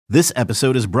This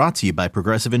episode is brought to you by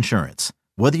Progressive Insurance.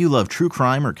 Whether you love true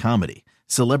crime or comedy,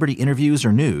 celebrity interviews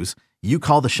or news, you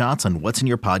call the shots on what's in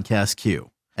your podcast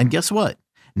queue. And guess what?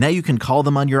 Now you can call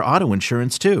them on your auto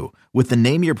insurance too with the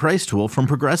Name Your Price tool from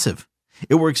Progressive.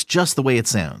 It works just the way it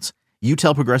sounds. You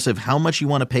tell Progressive how much you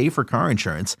want to pay for car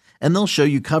insurance, and they'll show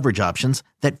you coverage options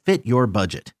that fit your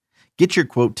budget. Get your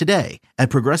quote today at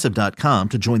Progressive.com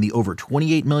to join the over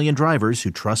 28 million drivers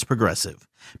who trust Progressive.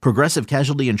 Progressive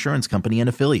Casualty Insurance Company and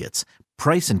Affiliates.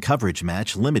 Price and coverage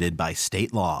match limited by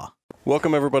state law.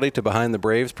 Welcome, everybody, to Behind the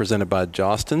Braves, presented by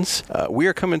Jostens. We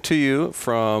are coming to you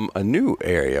from a new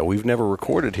area. We've never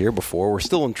recorded here before. We're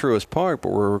still in Truist Park, but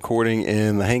we're recording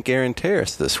in the Hank Aaron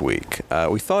Terrace this week.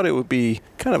 We thought it would be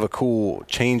kind of a cool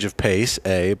change of pace,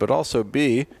 A, but also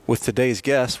B, with today's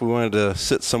guest, we wanted to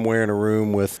sit somewhere in a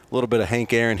room with a little bit of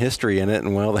Hank Aaron history in it,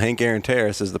 and, well, the Hank Aaron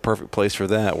Terrace is the perfect place for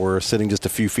that. We're sitting just a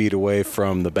few feet away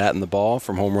from the bat and the ball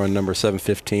from home run number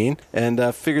 715,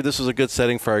 and figured this was a good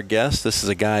setting for our guest. This is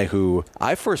a guy who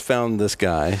I first found this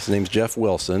guy. His name's Jeff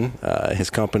Wilson. His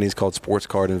company is called Sports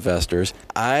Card Investors.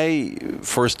 I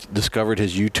first discovered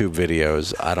his YouTube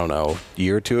videos, I don't know, a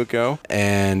year or two ago,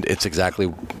 and it's exactly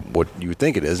what you would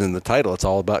think it is. In the title, it's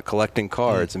all about collecting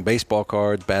cards and baseball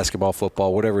cards, basketball,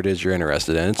 football, whatever it is you're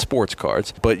interested in. It's sports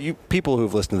cards. But you people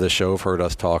who've listened to this show have heard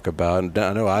us talk about, and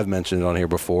I know I've mentioned it on here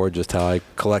before, just how I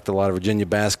collect a lot of Virginia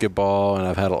basketball, and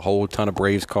I've had a whole ton of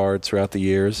Braves cards throughout the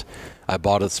years. I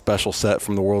bought a special set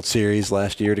from the World Series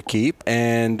last year to keep,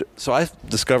 and so I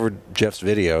discovered Jeff's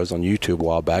videos on YouTube a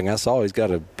while back, and I saw he's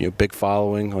got a big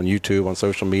following on YouTube, on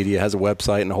social media, has a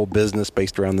website and a whole business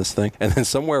based around this thing. And then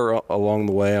somewhere along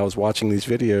the way, I was watching these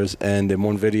videos, and in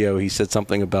one video, he said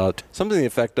something to the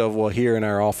effect of, well, here in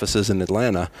our offices in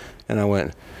Atlanta, and I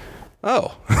went,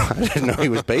 oh, I didn't know he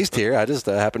was based here. I just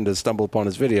happened to stumble upon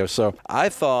his video. So I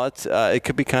thought it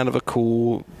could be kind of a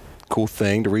cool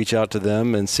thing to reach out to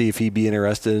them and see if he'd be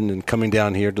interested in coming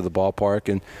down here to the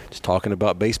ballpark and just talking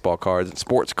about baseball cards and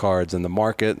sports cards and the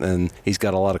market. And he's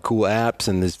got a lot of cool apps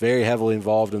and is very heavily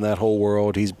involved in that whole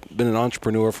world. He's been an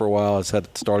entrepreneur for a while. Has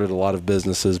started a lot of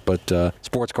businesses, but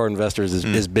Sports Card Investors is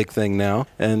his big thing now.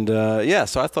 And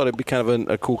so I thought it'd be kind of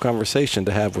a cool conversation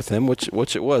to have with him,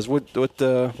 which it was. What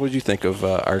did you think of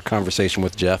our conversation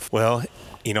with Jeff? Well,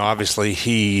 obviously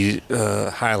he's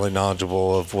highly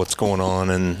knowledgeable of what's going on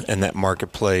in that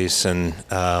marketplace. And,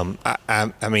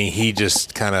 I mean, he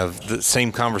just kind of the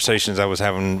same conversations I was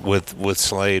having with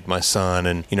Slade, my son.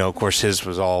 And, of course, his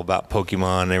was all about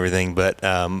Pokemon and everything. But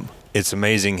it's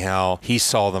amazing how he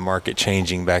saw the market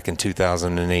changing back in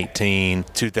 2018,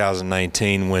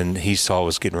 2019 when he saw it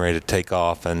was getting ready to take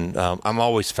off. And I'm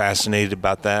always fascinated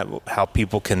about that, how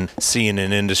people can see in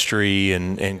an industry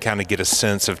and kind of get a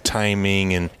sense of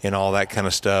timing and all that kind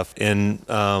of stuff. And,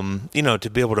 to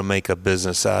be able to make a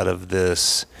business out of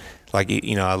this. Like,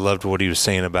 I loved what he was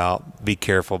saying about be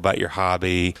careful about your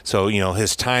hobby. So,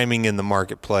 his timing in the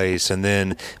marketplace and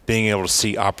then being able to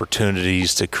see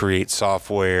opportunities to create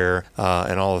software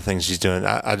and all the things he's doing.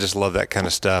 I just love that kind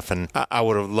of stuff. And I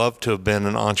would have loved to have been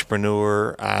an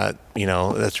entrepreneur.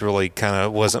 That's really kind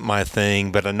of wasn't my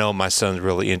thing, but I know my son's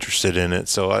really interested in it.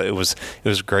 So it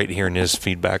was great hearing his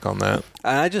feedback on that.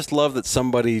 I just love that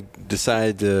somebody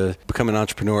decided to become an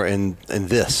entrepreneur in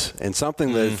this, and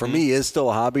something that for me is still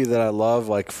a hobby that I love.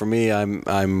 Like for me, I'm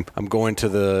going to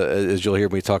as you'll hear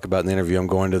me talk about in the interview, I'm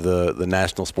going to the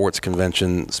National Sports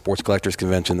Convention, Sports Collectors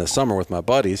Convention this summer with my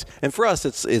buddies. And for us,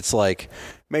 it's like,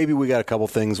 maybe we got a couple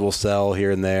things we'll sell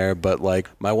here and there, but like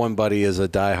my one buddy is a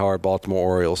diehard Baltimore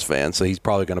Orioles fan, so he's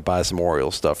probably going to buy some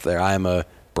Orioles stuff there. I am a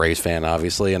Braves fan,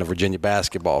 obviously, and a Virginia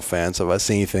basketball fan, so if I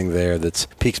see anything there that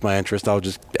piques my interest, I'll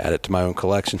just add it to my own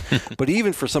collection. But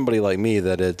even for somebody like me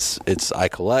that it's I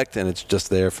collect and it's just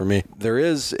there for me, there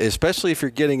is, especially if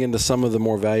you're getting into some of the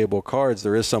more valuable cards,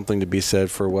 there is something to be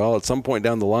said for, well, at some point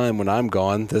down the line when I'm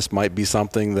gone, this might be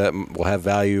something that will have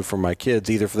value for my kids,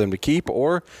 either for them to keep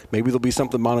or maybe there'll be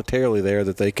something monetarily there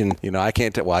that they can, I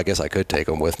can't well, I guess I could take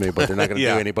them with me, but they're not going to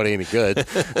do anybody any good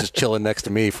just chilling next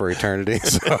to me for eternity.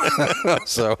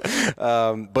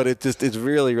 But it's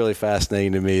really, really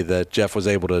fascinating to me that Jeff was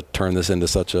able to turn this into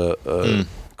such a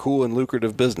cool and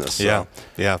lucrative business. So.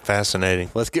 Yeah, fascinating.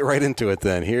 Let's get right into it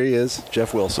then. Here he is,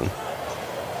 Jeff Wilson.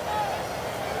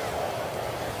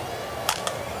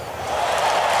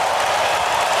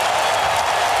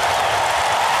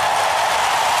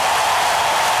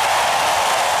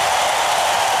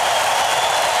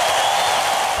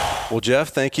 Well, Jeff,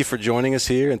 thank you for joining us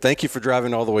here, and thank you for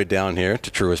driving all the way down here to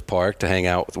Truist Park to hang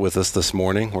out with us this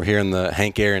morning. We're here in the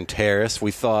Hank Aaron Terrace.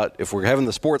 We thought if we're having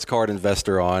the sports card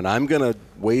investor on, I'm going to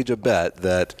wage a bet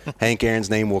that Hank Aaron's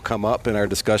name will come up in our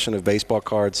discussion of baseball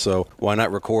cards, so why not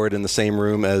record in the same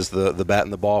room as the bat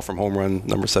and the ball from home run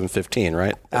number 715,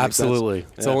 right? Absolutely.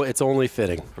 It's only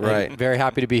fitting. Right. I'm very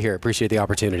happy to be here. Appreciate the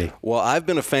opportunity. Well, I've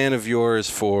been a fan of yours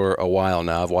for a while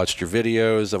now. I've watched your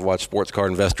videos. I've watched Sports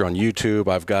Card Investor on YouTube.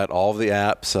 I've got all of the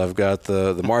apps. I've got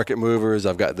the market movers.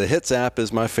 I've got the Hits app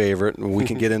is my favorite. We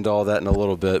can get into all that in a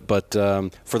little bit. But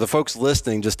for the folks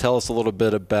listening, just tell us a little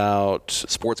bit about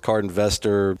Sports Card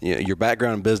Investor, your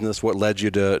background in business, what led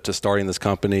you to starting this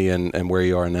company and where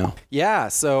you are now. Yeah,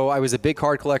 so I was a big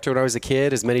card collector when I was a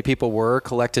kid, as many people were.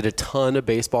 Collected a ton of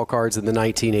baseball cards in the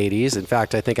 1980s. In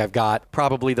fact, I think I've got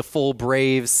probably the full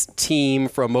Braves team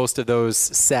from most of those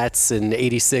sets in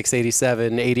 86,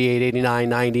 87, 88, 89,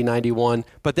 90, 91.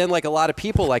 But then, like a lot of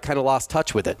people, I kind of lost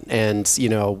touch with it and,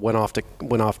 went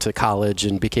off to college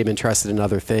and became interested in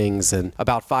other things. And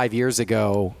about 5 years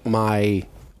ago, my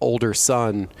older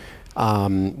son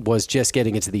was just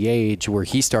getting into the age where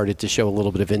he started to show a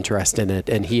little bit of interest in it.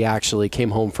 And he actually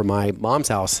came home from my mom's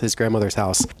house, his grandmother's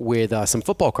house, with some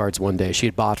football cards one day she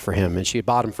had bought for him. And she had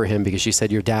bought them for him because she said,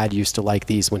 your dad used to like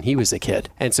these when he was a kid.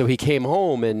 And so he came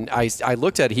home and I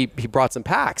looked at it, he brought some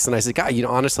packs. And I said, God,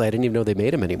 honestly, I didn't even know they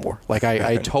made them anymore. Like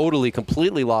I totally,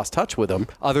 completely lost touch with them,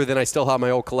 other than I still have my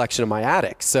old collection in my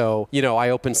attic. So, I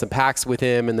opened some packs with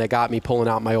him and that got me pulling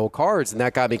out my old cards, and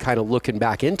that got me kind of looking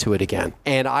back into it again.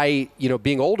 And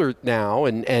being older now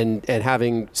and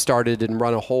having started and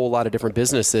run a whole lot of different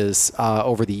businesses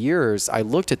over the years, I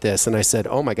looked at this and I said,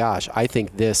 oh my gosh, I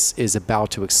think this is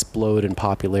about to explode in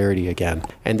popularity again.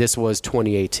 And this was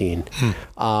 2018.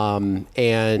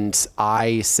 And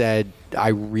I said, I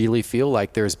really feel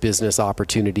like there's business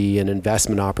opportunity and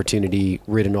investment opportunity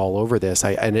written all over this.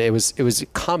 And it was a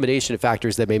combination of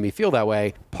factors that made me feel that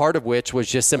way. Part of which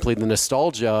was just simply the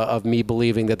nostalgia of me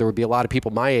believing that there would be a lot of people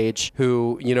my age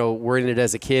who, were in it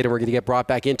as a kid and were going to get brought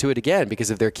back into it again because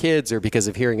of their kids or because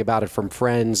of hearing about it from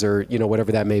friends or,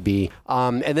 whatever that may be.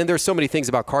 And then there's so many things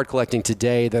about card collecting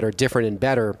today that are different and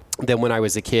better than when I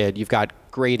was a kid. You've got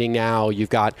grading now. You've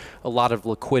got a lot of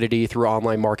liquidity through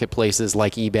online marketplaces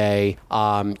like eBay.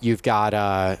 You've got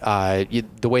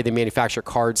the way they manufacture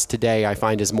cards today, I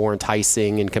find, is more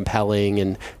enticing and compelling,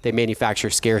 and they manufacture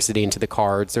scarcity into the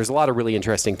cards. There's a lot of really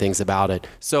interesting things about it.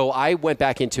 So I went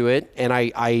back into it and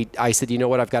I said, you know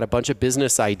what, I've got a bunch of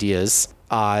business ideas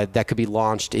that could be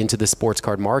launched into the sports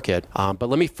card market. But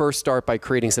let me first start by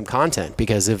creating some content,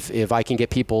 because if I can get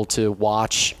people to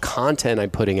watch content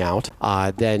I'm putting out,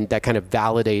 then that kind of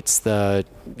validates the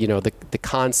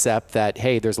concept that,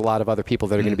 hey, there's a lot of other people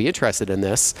that are going to be interested in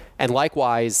this. And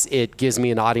likewise, it gives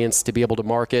me an audience to be able to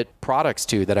market products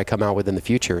to that I come out with in the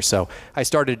future. So I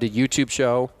started a YouTube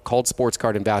show called Sports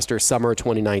Card Investor summer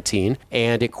 2019,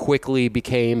 and it quickly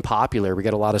became popular. We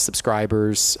got a lot of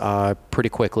subscribers pretty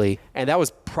quickly. And that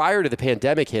was prior to the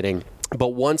pandemic hitting. But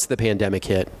once the pandemic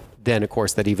hit, then, of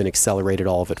course, that even accelerated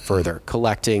all of it further.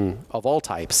 Collecting of all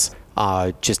types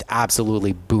just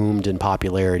absolutely boomed in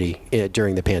popularity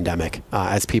during the pandemic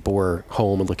as people were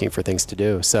home and looking for things to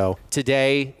do. So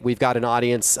today we've got an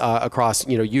audience across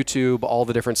YouTube, all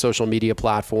the different social media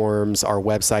platforms, our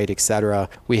website, etc.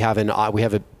 We have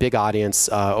a big audience,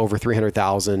 over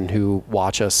 300,000 who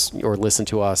watch us or listen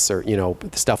to us, or the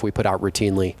stuff we put out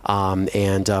routinely,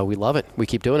 and we love it. We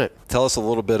keep doing it. Tell us a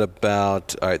little bit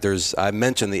about. All right, I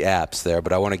mentioned the apps there,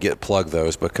 but I want to plug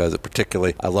those because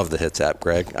particularly I love the Hits app,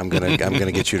 Greg. I'm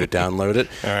gonna get you to download it.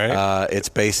 All right. It's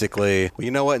basically,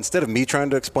 you know what? Instead of me trying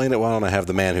to explain it, why don't I have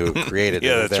the man who created it?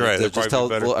 Yeah, that's right. Just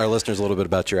tell our listeners a little bit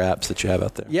about your apps that you have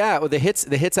out there. Yeah, well, the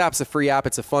Hits app's a free app.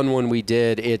 It's a fun one we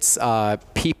did. It's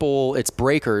it's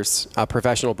breakers,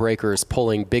 professional breakers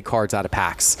pulling big cards out of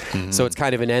packs. Mm-hmm. So it's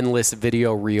kind of an endless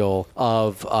video reel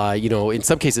of in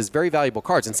some cases very valuable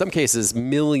cards, in some cases $1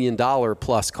 million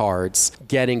plus cards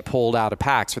getting pulled out of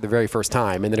packs for the very first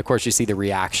time. And then of course you see the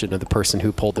reaction of the person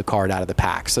who pulled the card out of the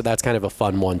pack. So that's kind of a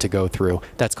fun one to go through.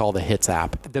 That's called the Hits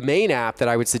app. The main app that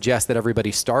I would suggest that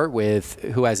everybody start with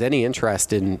who has any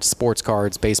interest in sports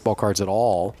cards, baseball cards at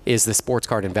all, is the Sports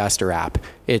Card Investor app.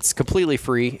 It's completely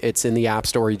free. It's in the App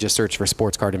store. You just search for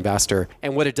Sports Card Investor.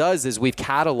 And what it does is we've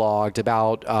cataloged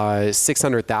about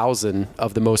 600,000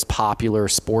 of the most popular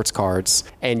sports cards.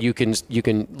 And you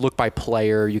can look by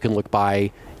player, you can look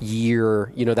by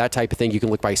year, that type of thing. You can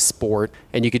look by sport,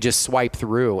 and you could just swipe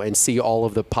through and see all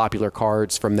of the popular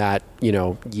cards from that,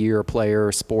 year,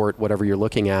 player, sport, whatever you're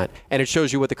looking at. And it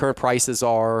shows you what the current prices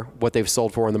are, what they've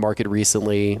sold for in the market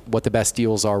recently, what the best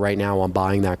deals are right now on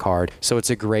buying that card. So it's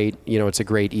a great,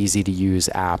 easy to use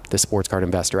app, the Sports Card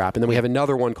Investor app. And then we have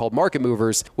another one called Market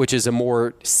Movers, which is a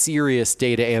more serious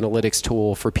data analytics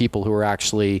tool for people who are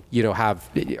actually,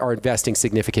 are investing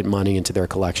significant money into their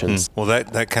collections. Well,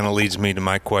 that kind of leads me to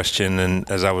my question. And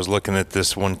as I was looking at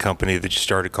this one company that you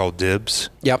started called Dibs.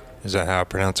 Yep. Is that how I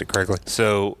pronounce it correctly?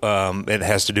 So it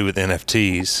has to do with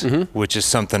NFTs, which is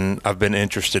something I've been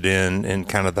interested in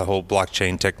kind of the whole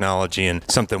blockchain technology, and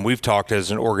something we've talked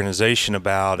as an organization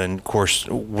about. And of course,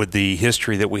 with the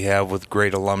history that we have with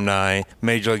great alumni,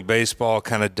 Major League Baseball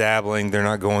kind of dabbling, they're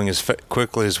not going as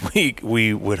quickly as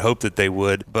we would hope that they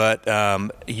would. But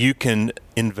you can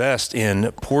invest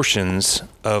in portions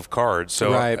of cards.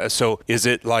 So, right. So is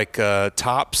it like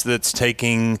Topps that's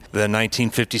taking the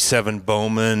 1957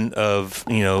 Bowman of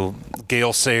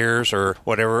Gale Sayers or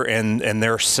whatever, and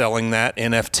they're selling that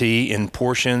NFT in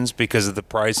portions because of the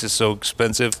price is so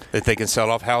expensive that they can sell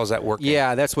it off? How is that working?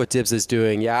 Yeah, that's what Dibs is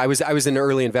doing. Yeah, I was an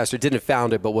early investor, didn't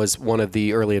found it, but was one of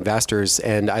the early investors,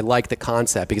 and I like the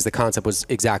concept because the concept was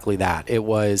exactly that. It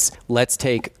was, let's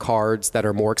take cards that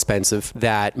are more expensive,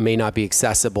 that may not be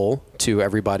accessible to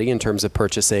everybody in terms of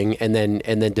purchasing, and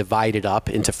then divide it up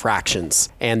into fractions,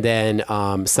 and then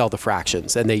sell the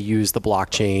fractions. And they use the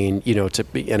blockchain, to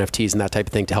NFTs and that type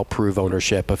of thing to help prove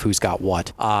ownership of who's got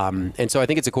what. And so I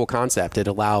think it's a cool concept. It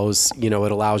allows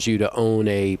you to own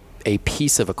a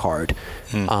piece of a card,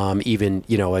 even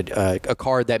a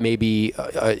card that may be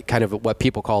kind of what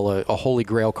people call a holy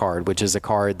grail card, which is a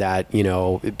card that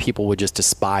people would just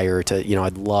aspire to.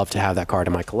 I'd love to have that card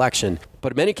in my collection.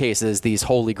 But in many cases, these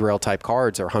holy grail type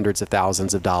cards are hundreds of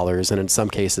thousands of dollars, and in some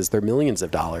cases, they're millions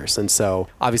of dollars. And so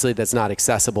obviously that's not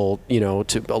accessible,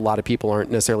 to a lot of people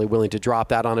aren't necessarily willing to drop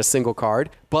that on a single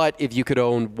card. But if you could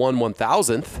own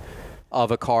 1/1000th of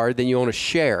a card, then you own a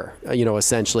share,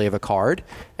 essentially of a card,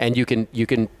 and you can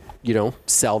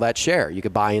sell that share. You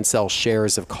could buy and sell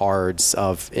shares of cards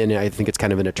and I think it's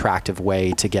kind of an attractive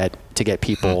way to get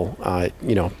people,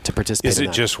 to participate. Is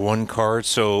it just one card?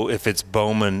 So if it's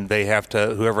Bowman, they have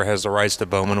to, whoever has the rights to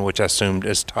Bowman, which I assumed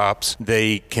is Topps,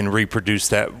 they can reproduce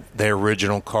their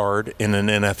original card in an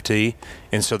NFT.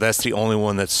 And so that's the only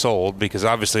one that's sold, because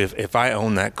obviously if I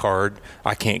own that card,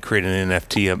 I can't create an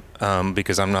NFT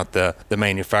because I'm not the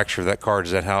manufacturer of that card.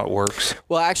 Is that how it works?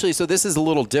 Well, actually, so this is a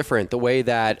little different. The way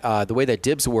that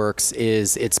Dibs works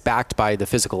is it's backed by the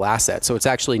physical asset. So it's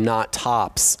actually not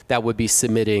Topps that would be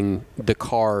submitting the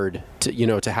card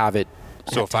to have it.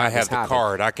 So if I have the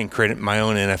card, I can create my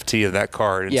own NFT of that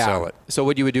card and sell it. So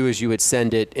what you would do is you would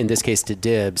send it, in this case, to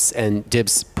Dibs, and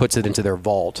Dibs puts it into their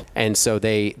vault. And so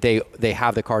they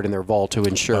have the card in their vault to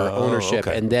ensure ownership,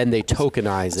 and then they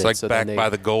tokenize it. It's like backed by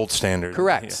the gold standard.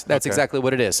 Correct. Yeah. That's exactly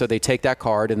what it is. So they take that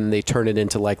card and then they turn it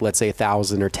into, like, let's say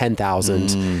 1,000 or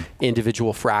 10,000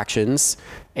 individual fractions,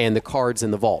 and the card's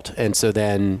in the vault. And so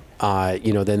then,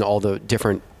 then all the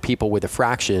different people with the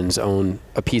fractions own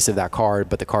a piece of that card,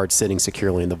 but the card's sitting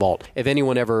securely in the vault. If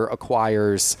anyone ever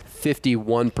acquires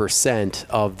 51%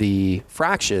 of the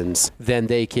fractions, then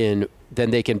they can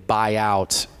buy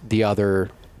out the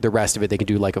rest of it. They can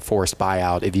do like a forced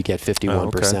buyout if you get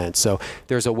 51%. So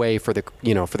there's a way for the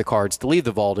cards to leave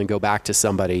the vault and go back to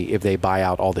somebody if they buy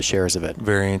out all the shares of it.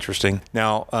 Very interesting.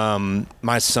 Now,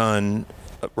 my son,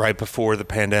 right before the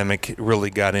pandemic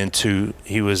really got into,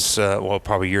 he was,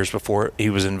 probably years before, he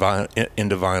was into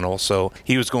vinyl. So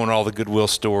he was going to all the Goodwill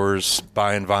stores,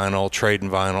 buying vinyl,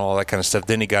 trading vinyl, all that kind of stuff.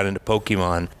 Then he got into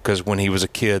Pokemon, because when he was a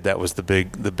kid, that was the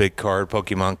big card,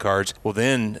 Pokemon cards. Well,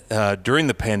 then during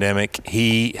the pandemic,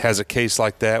 he has a case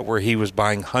like that where he was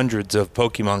buying hundreds of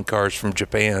Pokemon cards from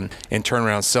Japan and turning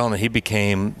around selling it. He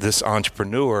became this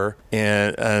entrepreneur,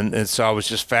 and so I was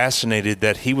just fascinated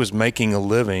that he was making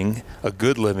a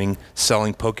good living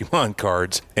selling Pokemon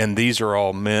cards, and these are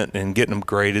all mint and getting them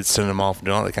graded, sending them off, and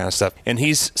doing all that kind of stuff. And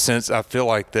I feel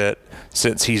like that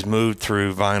since he's moved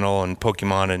through vinyl and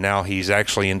Pokemon, and now he's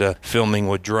actually into filming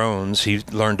with drones, he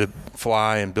learned to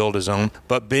fly and build his own.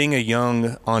 But being a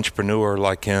young entrepreneur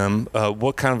like him,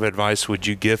 what kind of advice would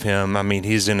you give him? I mean,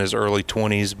 he's in his early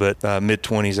 20s, but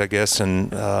mid-20s, I guess,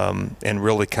 and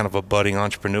really kind of a budding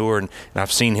entrepreneur. And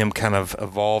I've seen him kind of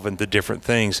evolve into different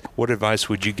things. What advice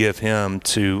would you give him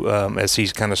to as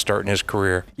he's kind of starting his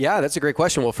career? Yeah, that's a great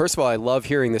question. Well, first of all, I love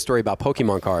hearing the story about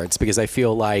Pokemon cards because I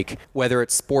feel like whether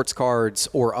it's sports cards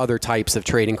or other types of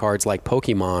trading cards like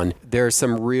Pokemon, there's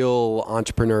some real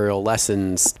entrepreneurial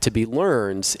lessons to be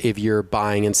learned if you're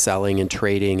buying and selling and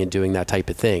trading and doing that type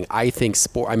of thing. I think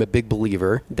I'm a big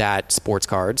believer that sports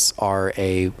cards are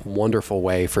a wonderful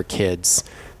way for kids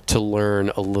to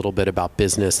learn a little bit about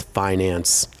business,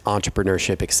 finance,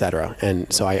 entrepreneurship, etc.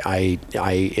 And so I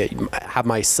have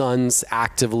my sons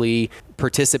actively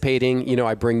participating.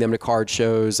 I bring them to card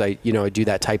shows. I do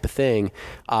that type of thing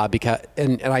because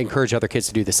I encourage other kids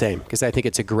to do the same because I think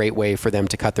it's a great way for them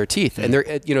to cut their teeth. And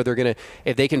they're gonna,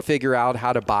 if they can figure out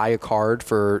how to buy a card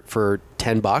for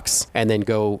 $10 and then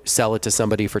go sell it to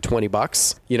somebody for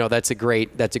 $20,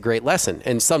 that's a great lesson.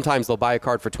 And sometimes they'll buy a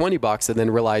card for $20 and then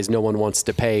realize no one wants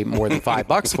to pay more than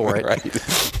 $5 for it.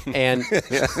 Right. And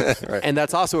right. And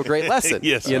that's also a great lesson.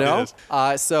 Yes, it is.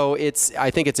 So I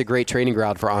think it's a great training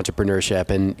ground for entrepreneurship.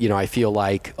 And, I feel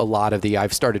like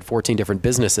I've started 14 different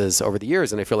businesses over the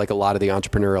years, and I feel like a lot of the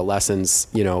entrepreneurial lessons,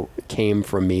 came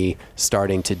from me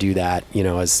starting to do that,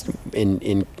 as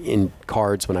in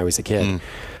cards when I was a kid.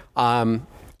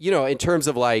 In terms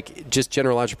of like just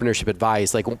general entrepreneurship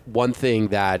advice, like one thing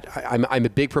that I'm a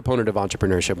big proponent of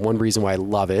entrepreneurship. One reason why I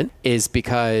love it is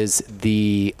because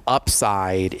the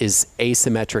upside is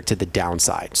asymmetric to the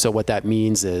downside. So what that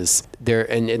means is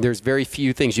there's very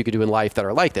few things you could do in life that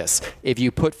are like this. If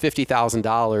you put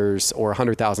 $50,000 or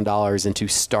 $100,000 into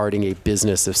starting a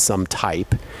business of some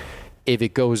type, if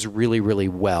it goes really, really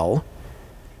well,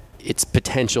 it's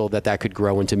potential that could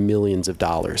grow into millions of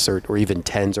dollars or even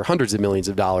tens or hundreds of millions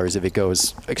of dollars if it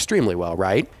goes extremely well,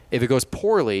 right? If it goes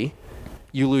poorly,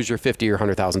 you lose your $50,000 or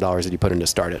 $100,000 that you put in to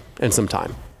start it and some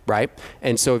time, right?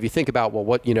 And so if you think about,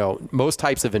 most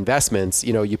types of investments,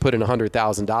 you put in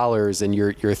 $100,000 and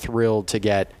you're thrilled to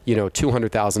get,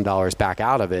 $200,000 back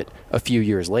out of it a few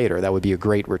years later. That would be a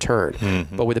great return.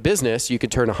 Mm-hmm. But with a business, you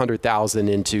could turn $100,000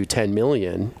 into 10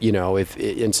 million,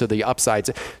 and so the upsides.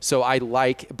 So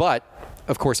but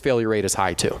of course, failure rate is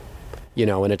high too.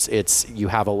 And it's you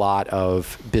have a lot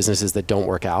of businesses that don't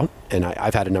work out. And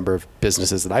I've had a number of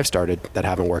businesses that I've started that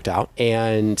haven't worked out.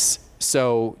 And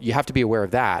so you have to be aware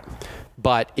of that.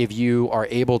 But if you're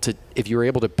able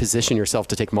to position yourself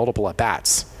to take multiple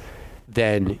at-bats,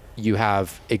 then you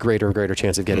have a greater and greater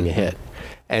chance of getting a hit.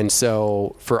 And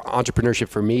so for entrepreneurship,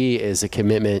 for me, is a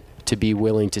commitment to be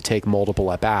willing to take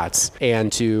multiple at-bats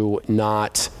and to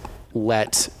not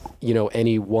let,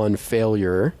 any one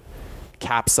failure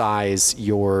capsize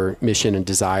your mission and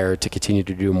desire to continue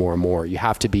to do more and more. You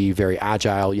have to be very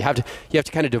agile. You have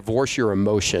to kind of divorce your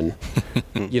emotion.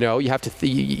 You have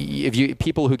to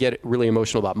people who get really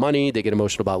emotional about money, they get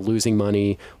emotional about losing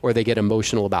money, or they get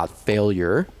emotional about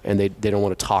failure and they don't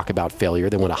want to talk about failure.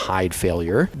 They want to hide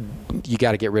failure. You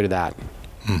got to get rid of that.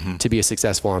 Mm-hmm. To be a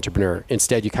successful entrepreneur.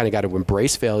 Instead, you kind of got to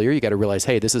embrace failure. You got to realize,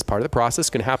 hey, this is part of the process. It's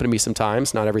going to happen to me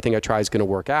sometimes. Not everything I try is going to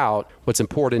work out. What's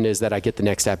important is that I get the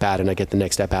next step at and I get the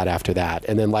next step at after that.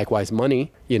 And then likewise,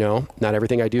 money, not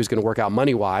everything I do is going to work out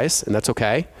money-wise, and that's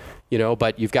okay.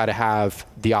 But you've got to have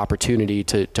the opportunity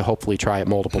to hopefully try it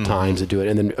multiple times and do it.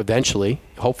 And then eventually,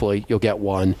 hopefully, you'll get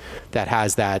one that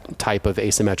has that type of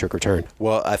asymmetric return.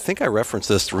 Well, I think I referenced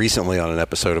this recently on an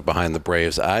episode of Behind the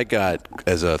Braves. I got,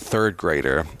 as a third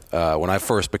grader, when I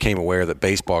first became aware that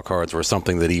baseball cards were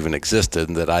something that even existed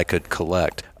and that I could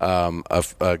collect,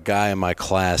 a guy in my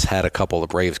class had a couple of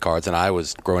Braves cards, and I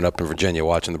was growing up in Virginia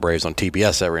watching the Braves on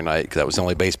TBS every night because that was the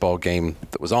only baseball game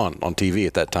that was on TV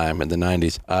at that time in the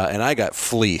 90s. And I got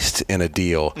fleeced in a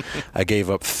deal. I gave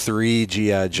up 3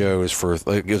 G.I. Joes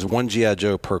it was 1 G.I.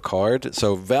 Joe per card.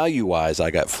 So value-wise,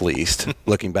 I got fleeced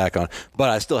looking back on. But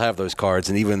I still have those cards,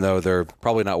 and even though they're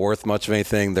probably not worth much of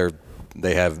anything,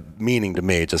 they have meaning to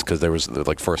me just because they're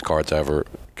like first cards I ever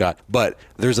got. But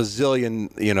there's a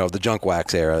zillion, the junk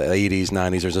wax era, 80s,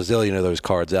 90s, there's a zillion of those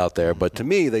cards out there. But to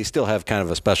me, they still have kind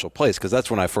of a special place because that's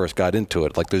when I first got into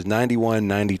it. Like those 91,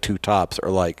 92 tops are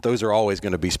like, those are always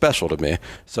going to be special to me.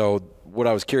 So what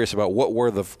I was curious about, what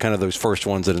were the kind of those first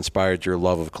ones that inspired your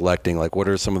love of collecting? Like, what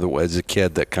are some of the, as a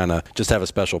kid, that kind of just have a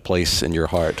special place in your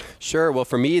heart? Sure. Well,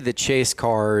 for me, the chase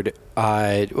card,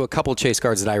 a couple of chase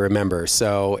cards that I remember.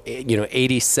 So,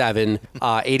 87,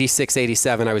 86,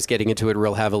 87, I was getting into it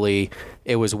real heavily.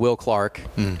 It was Will Clark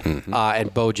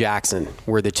and Bo Jackson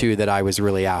were the two that I was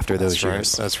really after those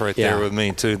years. That's right there with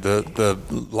me, too. The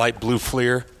light blue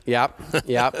Fleer.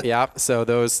 Yep. So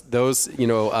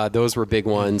those were big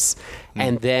ones.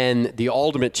 And then the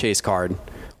ultimate chase card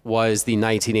was the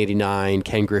 1989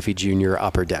 Ken Griffey Jr.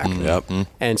 Upper Deck.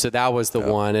 And so that was the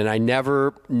one, and I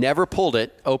never pulled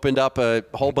it. Opened up a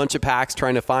whole bunch of packs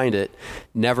trying to find it,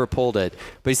 never pulled it.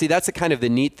 But you see, that's kind of the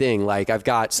neat thing. Like I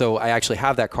actually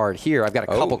have that card here. I've got a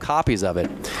couple copies of it.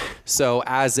 So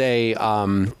as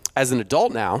an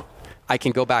adult now, I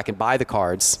can go back and buy the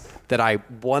cards that I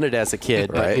wanted as a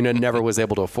kid, but never was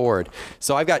able to afford.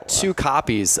 So I've got 2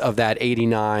 copies of that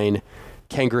 89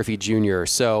 Ken Griffey Jr.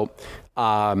 So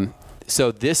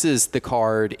this is the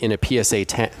card in a PSA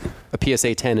 10. A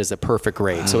PSA 10 is a perfect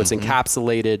grade. So it's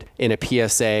encapsulated in a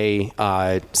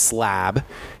PSA slab,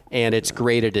 and it's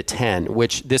graded a 10,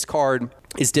 which this card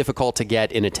is difficult to get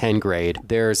in a 10 grade.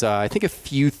 There's, I think, a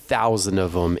few thousand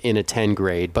of them in a 10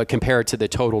 grade, but compared to the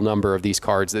total number of these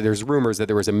cards, there's rumors that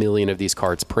there was 1 million of these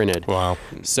cards printed. Wow.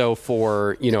 So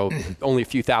for, only a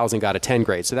few thousand got a 10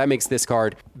 grade. So that makes this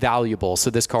card valuable. So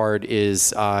this card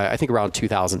is, I think, around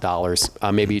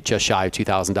 $2,000, maybe just shy of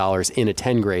 $2,000 in a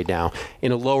 10 grade now.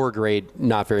 In a lower grade,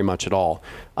 not very much at all.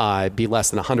 It'd be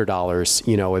less than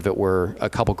 $100, if it were a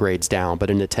couple grades down. But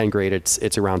in the 10 grade,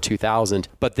 it's around $2,000.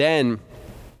 But then,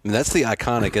 And that's the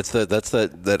iconic. It's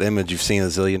that image you've seen a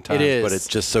zillion times. It is. But it's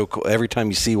just so cool. Every time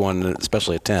you see one,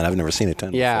 especially a 10, I've never seen a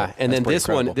 10 Yeah, before. and That's then pretty this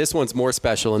incredible. this one's more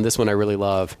special, and this one I really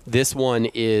love. This one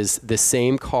is the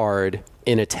same card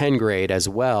in a 10 grade as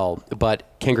well, but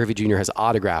Ken Griffey Jr. has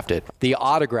autographed it. The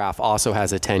autograph also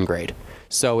has a 10 grade.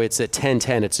 So it's a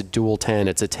 10-10, it's a dual 10,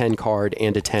 it's a 10 card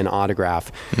and a 10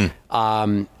 autograph.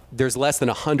 There's less than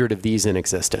 100 of these in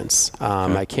existence.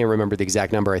 I can't remember the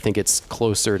exact number. I think it's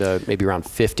closer to maybe around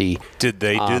 50. Did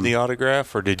they do the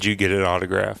autograph, or did you get it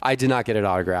autographed? I did not get it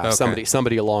autographed. Okay.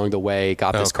 Somebody along the way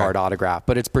got this card autographed.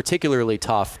 But it's particularly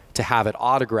tough to have it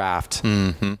autographed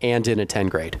and in a 10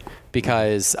 grade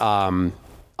because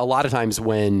a lot of times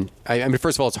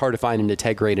first of all, it's hard to find in the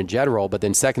 10 grade in general, but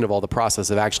then second of all, the process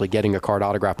of actually getting a card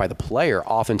autographed by the player,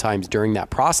 oftentimes during that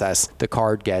process, the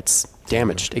card gets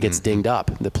damaged. It gets dinged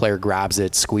up. The player grabs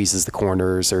it, squeezes the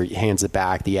corners, or hands it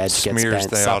back. The edge gets bent.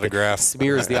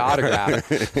 Smears the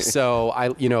autograph. So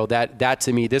that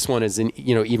to me, this one is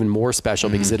even more special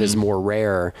because it is more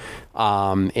rare.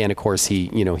 And of course,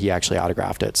 he actually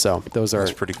autographed it. So those are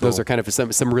pretty cool. Those are kind of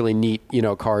some really neat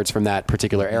cards from that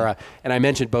particular era. And I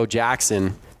mentioned Bo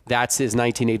Jackson. That's his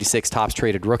 1986 Topps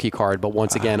Traded rookie card, but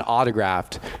once again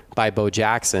autographed by Bo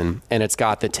Jackson, and it's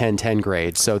got the 10-10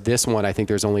 grade. So this one, I think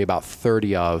there's only about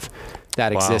 30 of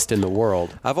that exist in the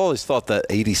world. I've always thought that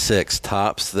 86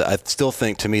 Topps, I still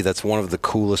think to me that's one of the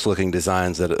coolest looking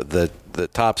designs that the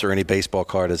Topps or any baseball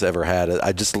card has ever had.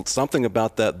 I just, something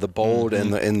about that, the bold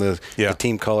and the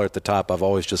team color at the top, I've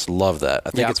always just loved that.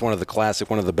 I think it's one of the classic,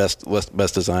 one of the best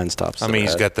designs Topps. I mean,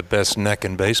 he's got the best neck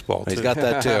in baseball, too. He's got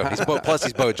that, too. Plus,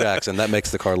 he's Bo Jackson. That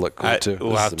makes the card look cool, too.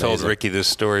 Well, I've told Ricky this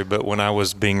story, but when I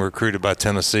was being recruited by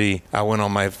Tennessee, I went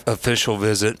on my official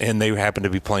visit, and they happened to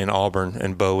be playing Auburn,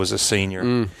 and Bo was a senior.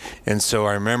 And so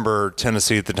I remember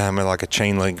Tennessee at the time had like a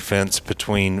chain link fence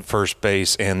between first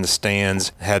base and the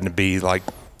stands, had to be like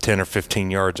 10 or 15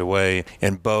 yards away,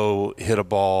 and Bo hit a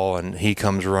ball, and he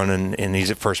comes running, and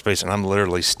he's at first base, and I'm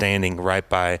literally standing right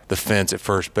by the fence at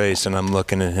first base, and I'm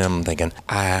looking at him thinking,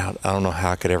 I don't know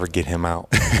how I could ever get him out.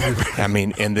 I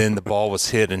mean, and then the ball was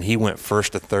hit, and he went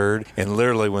first to third, and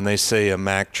literally when they say a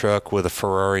Mack truck with a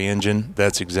Ferrari engine,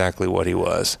 that's exactly what he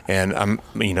was. And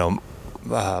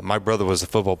my brother was a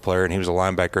football player, and he was a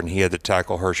linebacker, and he had to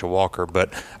tackle Herschel Walker.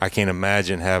 But I can't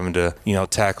imagine having to,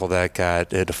 tackle that guy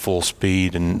at a full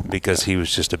speed, and because he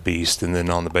was just a beast. And then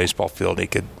on the baseball field, he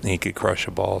could crush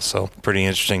a ball. So pretty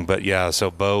interesting. But yeah, so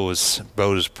Bo is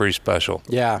pretty special.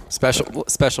 Yeah,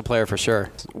 special player for sure.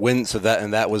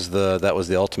 That was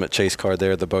the ultimate chase card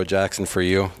there, the Bo Jackson for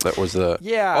you. That was the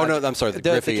Oh no, I'm sorry, the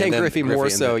Griffey. The Ken Griffey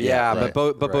more so, yeah. Right.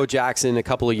 But Bo Jackson a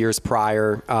couple of years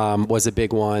prior was a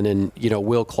big one, and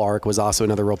Will Clark was also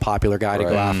another real popular guy to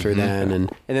go after then.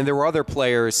 And then there were other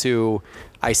players who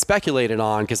I speculated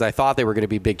on because I thought they were going to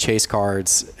be big chase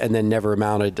cards and then never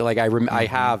amounted. Like I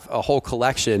have a whole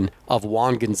collection of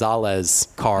Juan Gonzalez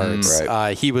cards.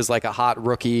 He was like a hot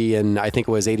rookie, and I think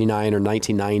it was 89 or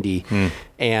 1990.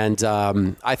 And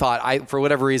I thought, for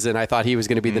whatever reason, I thought he was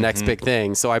going to be the next big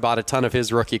thing. So I bought a ton of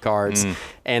his rookie cards,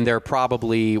 and they're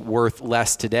probably worth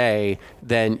less today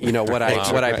than what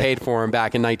I paid for him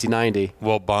back in 1990.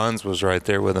 Well, Bonds was right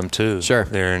there with him too. Sure.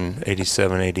 There in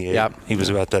 87, 88. Yep. He was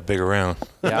about that big around.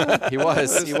 Yeah, he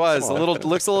was. He was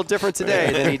looks a little different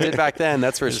today than he did back then.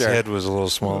 That's for His sure. head was a little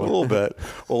smaller. A little bit.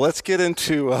 Well, let's get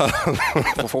into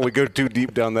before we go too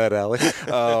deep down that alley.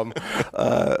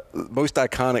 Most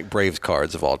iconic Braves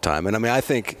cards of all time, and I mean,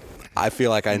 I feel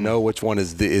like I know which one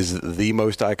is the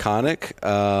most iconic.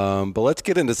 But let's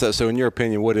get into that. So, in your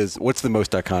opinion, what's the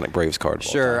most iconic Braves card of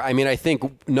all Sure. time? I mean, I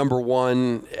think number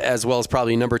one, as well as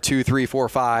probably number 2, 3, 4,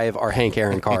 5, are Hank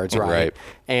Aaron cards, right? Right.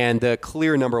 And the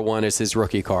clear number one is his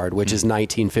rookie card, which is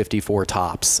 1954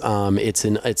 Topps. It's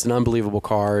an unbelievable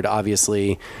card,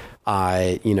 obviously.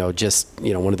 One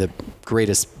of the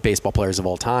greatest baseball players of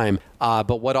all time.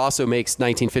 But what also makes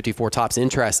 1954 Topps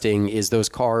interesting is those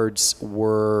cards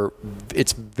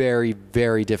it's very,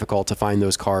 very difficult to find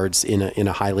those cards in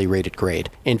a highly rated grade.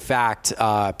 In fact,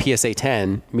 PSA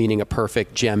 10, meaning a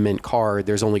perfect gem mint card,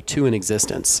 there's only 2 in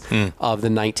existence of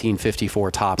the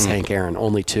 1954 Topps Hank Aaron,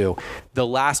 only 2. The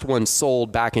last one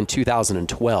sold back in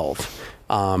 2012.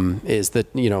 Is that,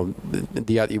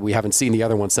 we haven't seen the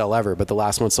other one sell ever, but the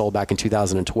last one sold back in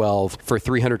 2012 for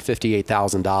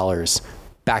 $358,000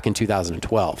 back in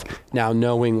 2012. Now,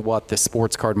 knowing what the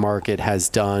sports card market has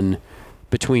done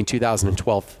between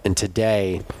 2012 and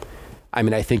today, I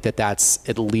mean, I think that's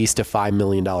at least a $5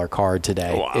 million card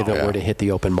today if it were to hit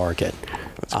the open market.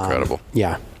 That's incredible.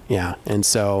 Yeah. And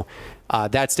so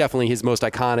that's definitely his most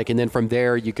iconic. And then from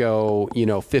there you go,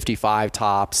 55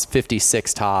 Topps,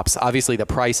 56 Topps. Obviously the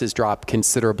prices drop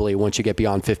considerably once you get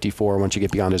beyond 54, once you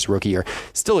get beyond his rookie year.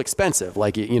 Still expensive.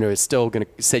 Like, it's still going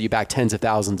to set you back tens of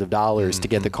thousands of dollars to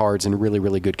get the cards in really,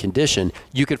 really good condition.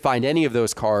 You could find any of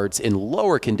those cards in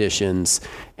lower conditions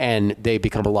and they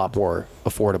become a lot more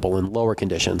affordable in lower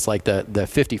conditions. Like the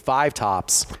 55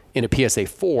 Topps in a PSA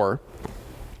 4,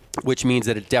 which means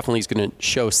that it definitely is going to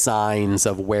show signs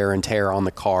of wear and tear on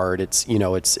the card. It's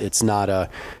not a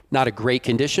great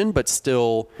condition, but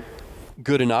still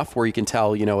good enough where you can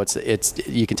tell, you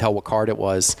can tell what card it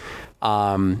was.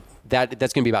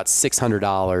 That's going to be about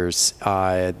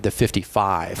 $600, the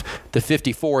 55. The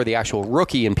 54, the actual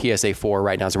rookie in PSA 4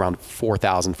 right now is around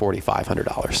 $4,000,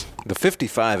 $4,500. The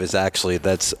 55 is actually,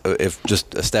 if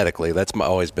just aesthetically, that's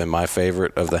always been my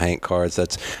favorite of the Hank cards.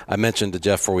 I mentioned to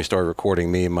Jeff before we started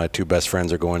recording, me and my 2 best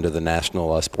friends are going to the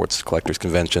National Sports Collectors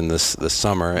Convention this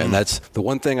summer, and that's the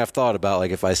one thing I've thought about.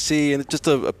 Like, if I see just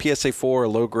a PSA 4, a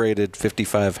low-graded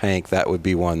 55 Hank, that would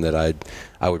be one that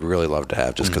I would really love to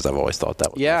have, just because I've always thought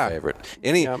that was my favorite.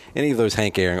 Any of those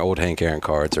old Hank Aaron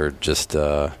cards are just,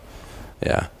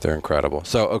 they're incredible.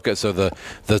 So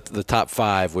the top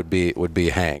 5 would be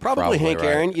Hank. Probably Hank right?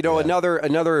 Aaron.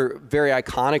 Another very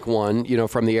iconic one,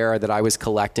 from the era that I was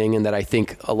collecting, and that I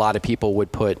think a lot of people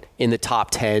would put in the top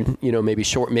 10.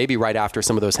 Maybe right after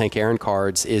some of those Hank Aaron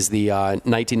cards is the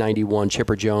 1991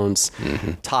 Chipper Jones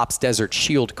Topps Desert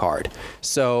Shield card.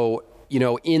 So,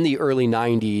 in the early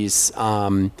 90s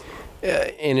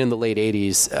and in the late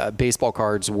 80s, baseball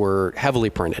cards were heavily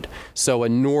printed. So a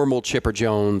normal Chipper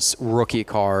Jones rookie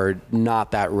card, not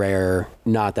that rare,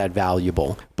 not that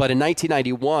valuable. But in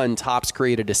 1991, Topps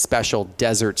created a special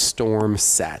Desert Storm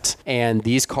set. And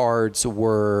these cards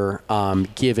were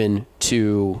given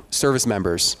to service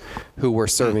members who were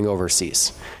serving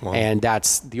overseas. Wow. And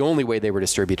that's the only way they were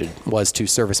distributed, was to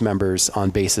service members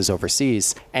on bases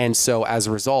overseas. And so as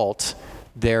a result,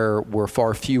 there were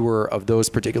far fewer of those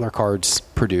particular cards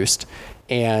produced,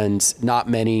 and not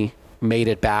many made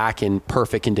it back in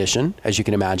perfect condition, as you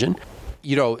can imagine.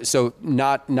 So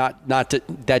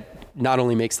that not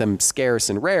only makes them scarce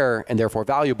and rare and therefore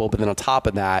valuable, but then on top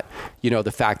of that,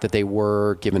 the fact that they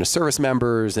were given to service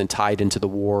members and tied into the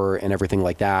war and everything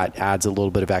like that adds a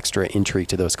little bit of extra intrigue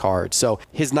to those cards. So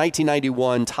his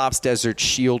 1991 Topps Desert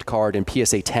Shield card in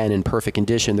PSA 10 in perfect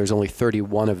condition, there's only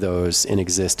 31 of those in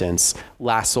existence.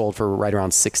 Last sold for right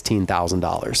around $16,000.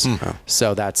 Mm-hmm.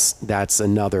 So that's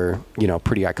another,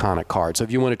 pretty iconic card. So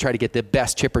if you want to try to get the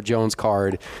best Chipper Jones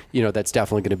card, that's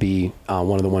definitely going to be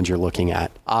one of the ones you're looking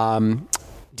at.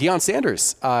 Deion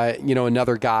Sanders,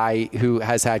 another guy who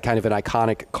has had kind of an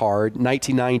iconic card,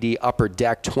 1990 Upper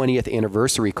Deck 20th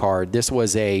anniversary card. This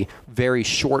was a very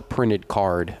short printed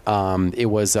card. It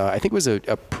was, I think it was a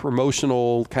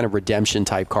promotional kind of redemption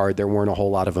type card. There weren't a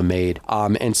whole lot of them made.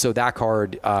 And so that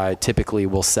card typically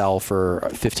will sell for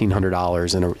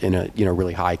 $1,500 in a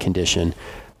really high condition,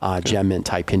 gem mint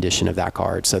type condition of that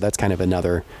card. So that's kind of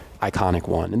another iconic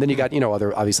one. And then you got,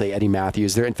 other, obviously Eddie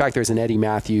Matthews. In fact, there's an Eddie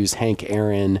Matthews, Hank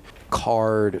Aaron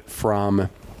card from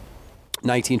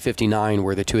 1959,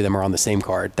 where the two of them are on the same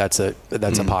card. That's a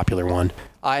popular one.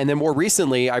 And then more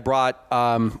recently, I brought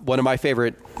one of my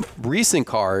favorite recent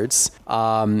cards.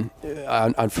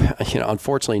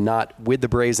 Unfortunately, not with the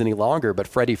Braves any longer, but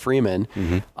Freddie Freeman.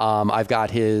 I've got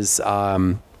his.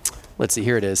 Let's see,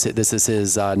 here it is. This is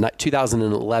his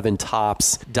 2011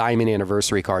 Topps Diamond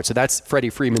Anniversary card. So that's Freddie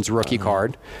Freeman's rookie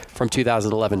card from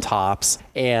 2011 Topps.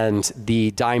 And the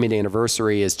Diamond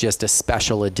Anniversary is just a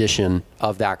special edition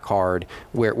of that card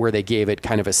where they gave it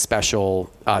kind of a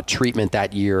special treatment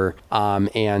that year.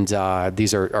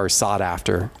 These are sought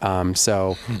after.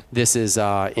 So this is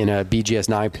in a BGS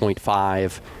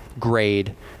 9.5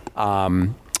 grade,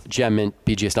 Gem Mint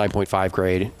BGS 9.5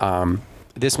 grade.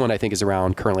 This one I think is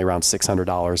currently around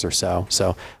 $600 or so.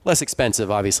 So less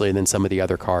expensive, obviously, than some of the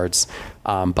other cards,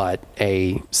 but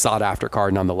a sought-after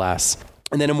card nonetheless.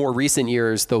 And then in more recent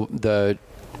years, the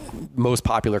most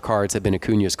popular cards have been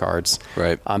Acuna's cards.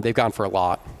 Right. They've gone for a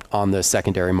lot on the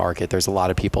secondary market. There's a lot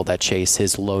of people that chase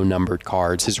his low-numbered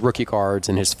cards. His rookie cards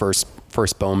and his first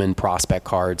Bowman prospect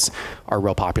cards are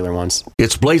real popular ones.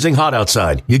 It's blazing hot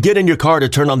outside. You get in your car to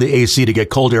turn on the AC to get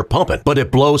cold air pumping, but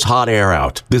it blows hot air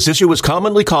out. This issue is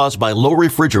commonly caused by low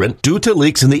refrigerant due to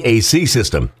leaks in the AC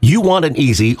system. You want an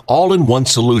easy, all-in-one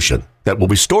solution that will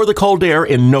restore the cold air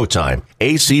in no time.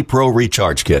 AC Pro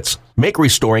Recharge Kits make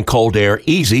restoring cold air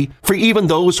easy for even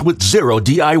those with zero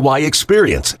DIY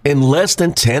experience in less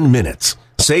than 10 minutes.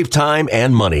 Save time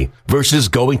and money versus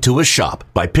going to a shop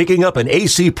by picking up an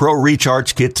AC Pro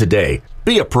Recharge Kit today.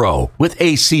 Be a pro with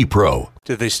AC Pro.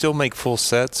 Do they still make full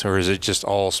sets, or is it just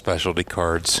all specialty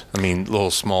cards? I mean,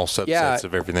 little small subsets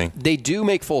of everything. They do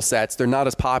make full sets. They're not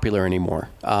as popular anymore.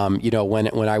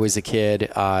 When I was a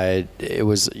kid, it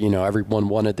was, everyone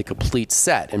wanted the complete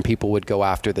set, and people would go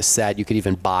after the set. You could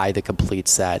even buy the complete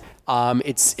set.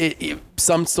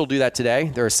 Some still do that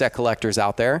today. There are set collectors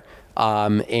out there.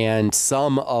 And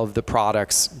some of the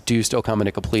products do still come in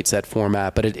a complete set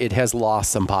format, but it has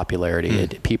lost some popularity.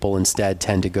 People instead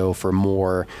tend to go for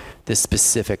more the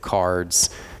specific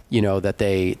cards, that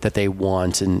they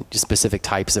want, and specific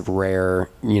types of rare,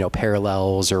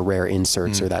 parallels or rare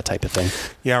inserts or that type of thing.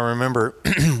 Yeah, I remember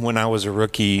when I was a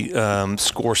rookie,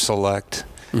 Score Select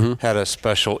had a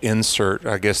special insert.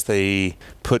 I guess they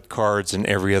put cards in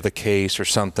every other case or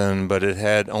something, but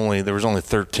there was only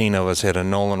 13 of us. It had a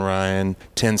Nolan Ryan,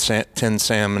 Tim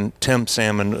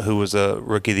Salmon, who was a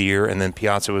Rookie of the Year, and then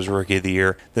Piazza was Rookie of the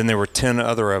Year. Then there were 10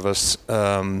 other of us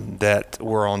that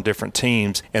were on different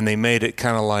teams, and they made it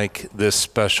kind of like this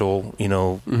special,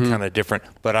 kind of different.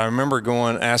 But I remember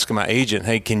asking my agent,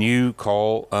 hey, can you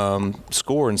call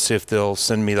Score and see if they'll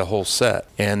send me the whole set?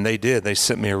 And they did. They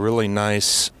sent me a really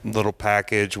nice little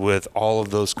package with all of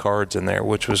those cards in there,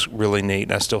 which was really neat.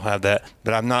 And I still have that,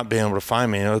 but I've not been able to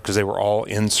find many because they were all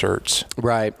inserts.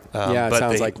 Right. It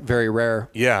sounds like very rare.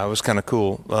 Yeah, it was kind of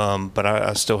cool. But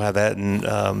I still have that,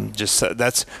 and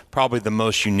that's probably the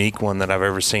most unique one that I've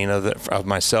ever seen of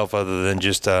myself, other than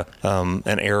just an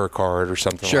error card or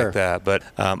something like that. But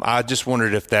I just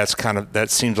wondered if that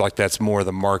seems like that's more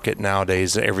the market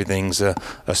nowadays. Everything's a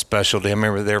specialty. I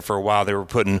remember there for a while they were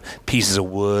putting pieces of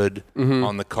wood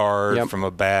on the card from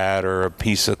a bat or a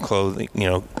piece of clothing,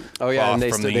 and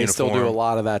they still do a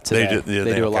lot of that today.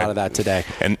 They do a lot of that today.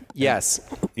 And yes.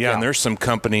 And there's some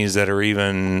companies that are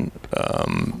even,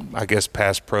 I guess,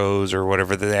 past pros or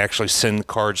whatever, that they actually send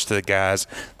cards to the guys.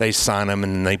 They sign them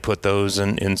and they put those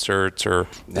in inserts, or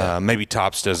maybe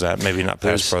Topps does that. Maybe not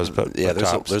past pros, but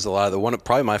there's a lot of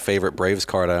probably my favorite Braves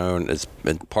card I own is,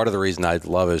 and part of the reason I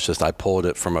love it is just I pulled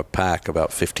it from a pack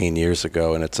about 15 years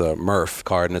ago, and it's a Murph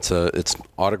card, and it's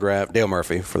autographed, Dale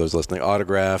Murphy for those listening,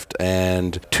 autographed,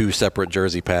 and 2 separate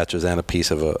jersey patches and a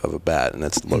piece of a bat, and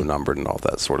it's low numbered and all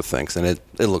that sort of things, and it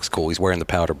looks cool. He's wearing the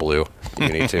powder blue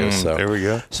uni too. So there we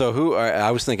go. So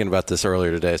I was thinking about this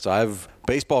earlier today. So I've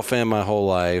baseball fan my whole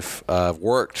life. I've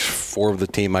worked for the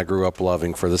team I grew up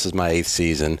loving for. This is my 8th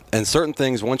season. And certain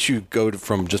things, once you go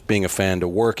from just being a fan to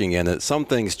working in it, some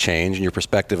things change and your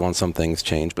perspective on some things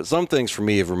change. But some things for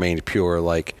me have remained pure,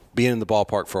 like being in the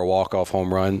ballpark for a walk-off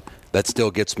home run. That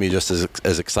still gets me just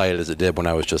as excited as it did when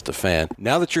I was just a fan.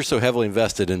 Now that you're so heavily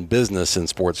invested in business in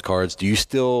sports cards, do you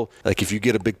still, like, if you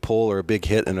get a big pull or a big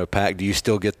hit in a pack, do you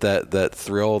still get that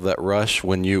thrill, that rush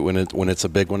when it's a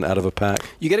big one out of a pack?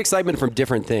 You get excitement from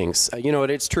different things.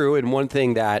 It's true. And one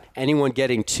thing that anyone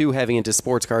getting too heavy into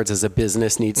sports cards as a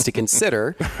business needs to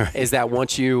consider is that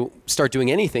once you start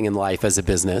doing anything in life as a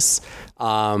business,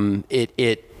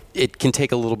 it can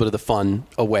take a little bit of the fun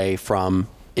away from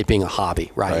it being a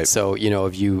hobby, right? So,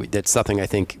 that's something I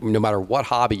think no matter what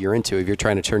hobby you're into, if you're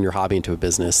trying to turn your hobby into a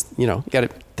business, you got to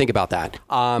think about that.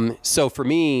 So for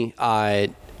me,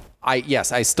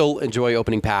 I still enjoy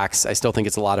opening packs. I still think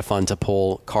it's a lot of fun to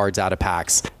pull cards out of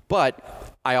packs.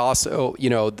 But I also,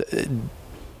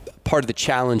 part of the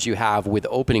challenge you have with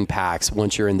opening packs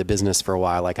once you're in the business for a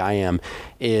while, like I am,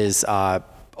 is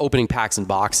opening packs and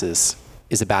boxes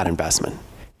is a bad investment.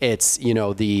 It's,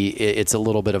 it's a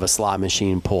little bit of a slot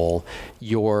machine pull.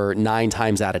 You're 9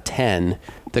 times out of 10,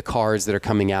 the cards that are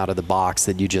coming out of the box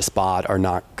that you just bought are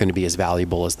not going to be as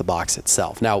valuable as the box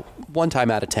itself. Now, 1 time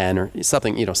out of 10 or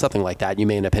something, something like that, you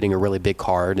may end up hitting a really big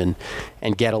card and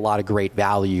get a lot of great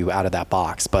value out of that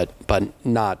box, but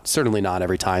certainly not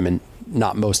every time and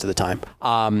not most of the time.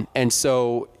 And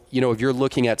so, if you're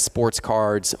looking at sports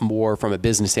cards more from a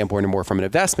business standpoint or more from an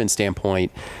investment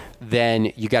standpoint,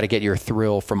 then you got to get your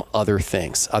thrill from other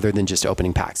things other than just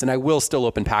opening packs. And I will still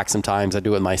open packs sometimes. I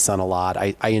do it with my son a lot.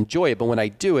 I enjoy it, but when I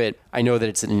do it, I know that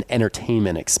it's an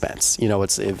entertainment expense.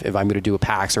 It's if I'm going to do a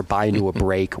packs or buy into a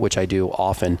break, which I do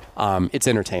often, it's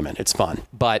entertainment. It's fun.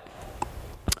 But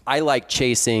I like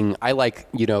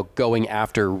going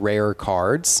after rare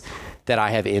cards that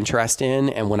I have interest in,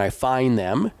 and when I find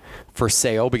them for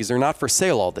sale, because they're not for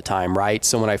sale all the time, right?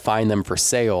 So when I find them for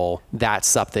sale, that's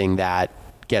something that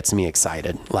gets me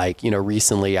excited. Like,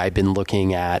 recently I've been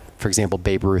looking at, for example,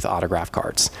 Babe Ruth autograph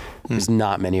cards. There's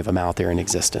not many of them out there in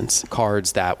existence.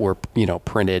 Cards that were,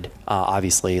 printed,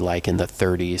 obviously like in the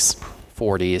 30s,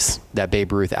 40s, that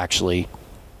Babe Ruth actually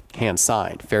hand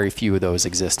signed. Very few of those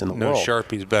exist in the world. No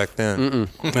Sharpies back then.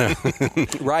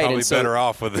 Right. Probably and so, better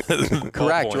off with it.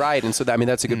 Correct. Right. And so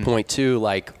that's a good point too.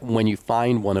 Like when you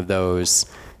find one of those,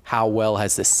 how well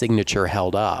has the signature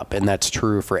held up? And that's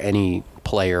true for any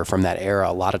player from that era.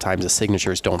 A lot of times the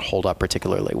signatures don't hold up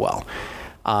particularly well.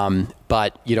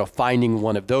 But finding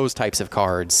one of those types of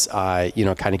cards, kind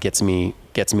of gets me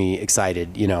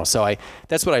excited. So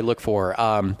that's what I look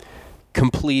for.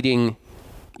 Completing,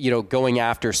 going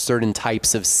after certain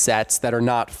types of sets that are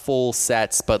not full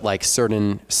sets, but like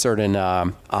certain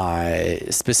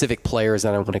specific players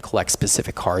that I want to collect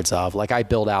specific cards of. Like I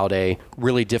build out a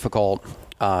really difficult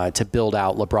to build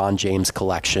out LeBron James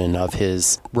collection of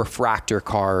his refractor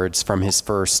cards from his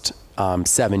first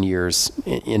 7 years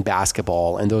in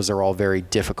basketball. And those are all very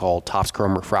difficult. Topps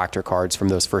Chrome refractor cards from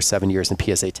those first 7 years in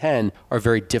PSA 10 are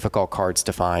very difficult cards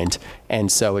to find.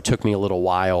 And so it took me a little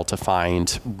while to find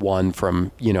one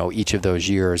from, each of those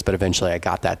years, but eventually I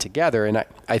got that together. And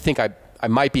I think I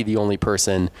might be the only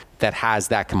person that has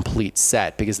that complete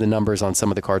set, because the numbers on some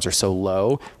of the cards are so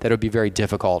low that it would be very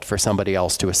difficult for somebody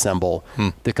else to assemble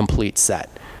the complete set.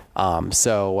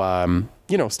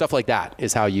 Stuff like that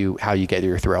is how you get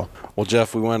your thrill. Well,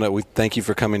 Jeff, we thank you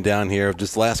for coming down here.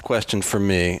 Just last question for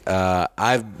me.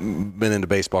 I've been into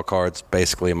baseball cards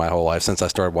basically my whole life since I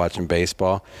started watching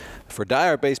baseball. For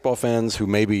diehard baseball fans who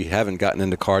maybe haven't gotten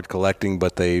into card collecting,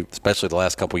 but especially the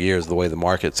last couple of years, the way the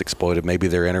market's exploded, maybe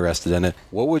they're interested in it.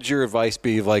 What would your advice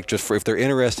be, like, just for if they're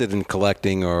interested in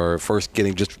collecting or first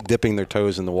just dipping their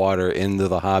toes in the water into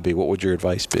the hobby? What would your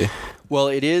advice be? Well,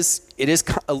 it is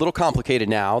a little complicated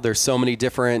now. There's so many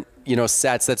different,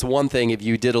 sets. That's one thing. If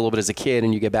you did a little bit as a kid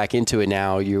and you get back into it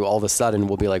now, you all of a sudden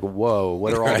will be like, whoa,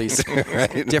 what are all these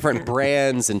different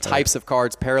brands and types of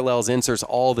cards, parallels, inserts,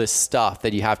 all this stuff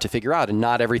that you have to figure out. And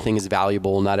not everything is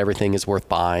valuable. Not everything is worth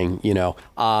buying,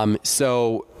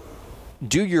 So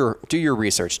do your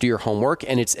research, do your homework.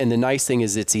 And the nice thing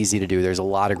is it's easy to do. There's a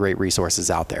lot of great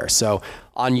resources out there. So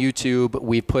on YouTube,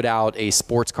 we put out a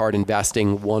Sports Card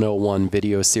Investing 101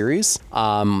 video series.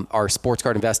 Our Sports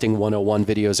Card Investing 101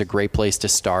 video is a great place to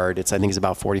start. I think it's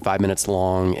about 45 minutes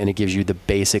long, and it gives you the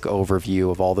basic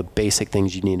overview of all the basic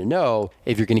things you need to know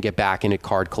if you're going to get back into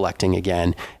card collecting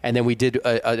again. And then we did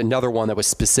another one that was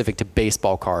specific to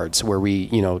baseball cards, where we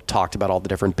talked about all the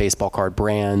different baseball card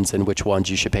brands and which ones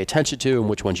you should pay attention to and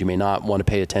which ones you may not want to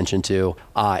pay attention to,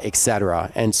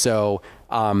 etc. And so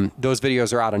those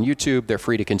videos are out on YouTube. They're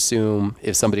free to consume.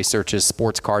 If somebody searches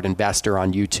Sports Card Investor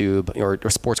on YouTube or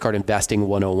Sports Card Investing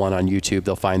 101 on YouTube,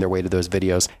 they'll find their way to those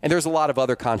videos. And there's a lot of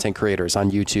other content creators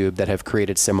on YouTube that have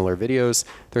created similar videos.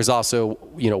 There's also,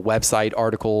 website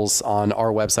articles on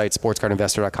our website,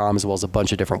 sportscardinvestor.com, as well as a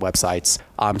bunch of different websites.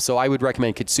 So I would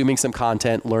recommend consuming some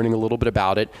content, learning a little bit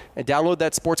about it, and download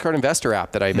that Sports Card Investor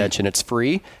app that I mentioned. It's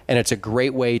free, and it's a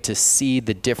great way to see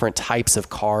the different types of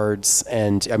cards.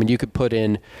 And you could put in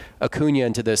in Acuna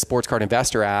into the Sports Card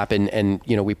Investor app, and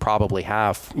we probably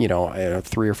have 300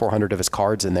 or 400 of his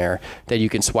cards in there that you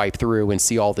can swipe through and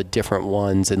see all the different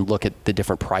ones and look at the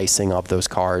different pricing of those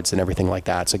cards and everything like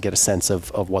that. So get a sense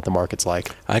of what the market's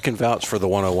like. I can vouch for the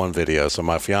 101 video. So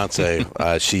my fiance,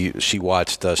 she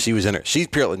watched. She was in it. She's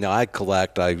purely now. I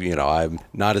collect. I'm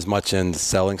not as much into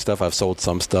selling stuff. I've sold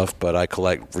some stuff, but I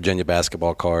collect Virginia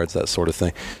basketball cards, that sort of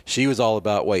thing. She was all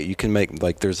about, wait, you can make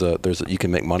you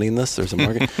can make money in this. There's a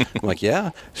market. I'm like,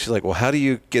 yeah. She's like, well, how do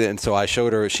you get it? And so I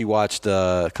showed her. She watched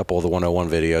a couple of the 101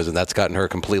 videos, and that's gotten her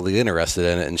completely interested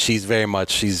in it. And she's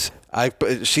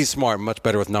smart, much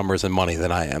better with numbers and money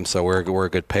than I am. So we're a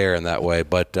good pair in that way.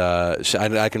 But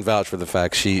I can vouch for the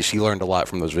fact she learned a lot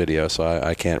from those videos. So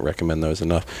I can't recommend those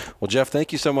enough. Well, Jeff,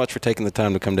 thank you so much for taking the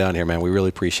time to come down here, man. We really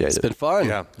appreciate it. It's been fun.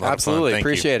 Yeah, absolutely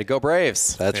appreciate it. Go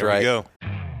Braves. That's there right. We go.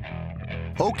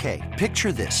 Okay,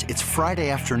 picture this. It's Friday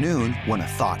afternoon when a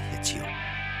thought hits you.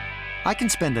 I can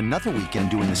spend another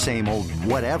weekend doing the same old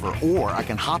whatever, or I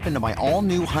can hop into my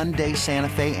all-new Hyundai Santa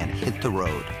Fe and hit the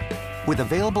road. With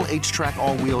available H-Track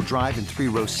all-wheel drive and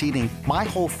 3-row seating, my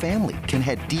whole family can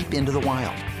head deep into the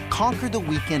wild. Conquer the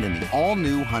weekend in the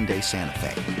all-new Hyundai Santa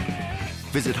Fe.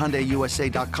 Visit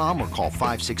HyundaiUSA.com or call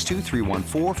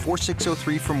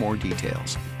 562-314-4603 for more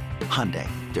details. Hyundai,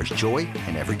 there's joy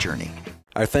in every journey.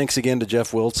 Our thanks again to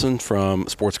Jeff Wilson from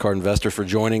Sports Card Investor for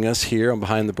joining us here on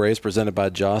Behind the Braves, presented by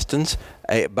Jostens.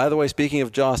 Hey, by the way, speaking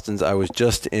of Jostens, I was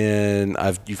just in.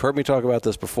 You've heard me talk about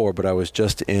this before, but I was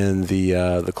just in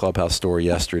the clubhouse store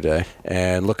yesterday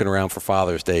and looking around for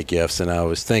Father's Day gifts, and I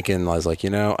was like,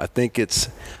 I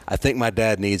think my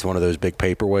dad needs one of those big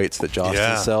paperweights that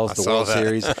Jostens sells, the World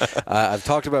Series. I've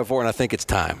talked about it before, and I think it's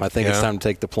time. I think it's time to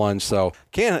take the plunge. So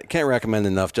can't recommend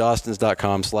enough.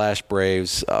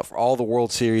 Jostens.com/Braves for all the World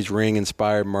Series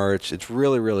ring-inspired merch. It's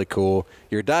really, really cool.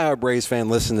 You're a diehard Braves fan,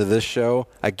 listen to this show.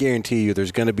 I guarantee you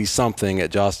there's going to be something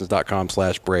at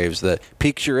Jostens.com/Braves that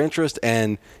piques your interest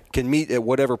and can meet at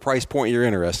whatever price point you're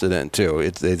interested in, too.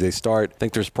 They start, I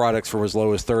think there's products from as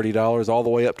low as $30 all the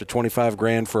way up to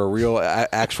 $25,000 for a real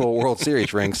actual World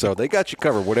Series ring. So they got you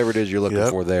covered, whatever it is you're looking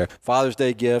for there. Father's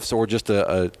Day gifts or just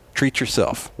a treat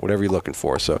yourself, whatever you're looking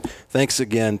for. So thanks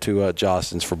again to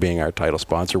Jostens for being our title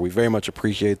sponsor. We very much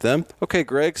appreciate them. Okay,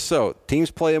 Greg, so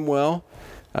teams playing well.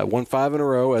 Won 5 in a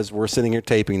row as we're sitting here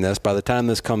taping this. By the time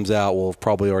this comes out, we'll have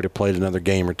probably already played another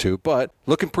game or two, but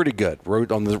looking pretty good.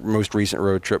 Road on the most recent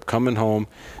road trip, coming home.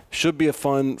 Should be a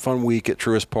fun week at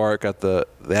Truist Park. Got the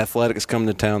Athletics coming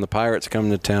to town, the Pirates coming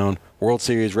to town. World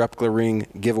Series replica ring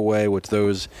giveaway, which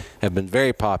those have been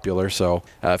very popular. So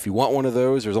if you want one of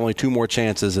those, there's only 2 more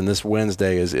chances, and this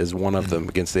Wednesday is one of them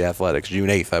against the Athletics, June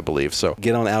 8th, I believe. So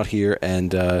get on out here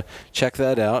and check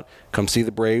that out. Come see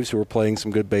the Braves, who are playing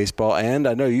some good baseball. And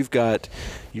I know you've got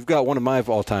one of my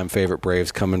all-time favorite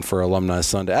Braves coming for Alumni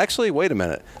Sunday. Actually, wait a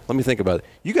minute. Let me think about it.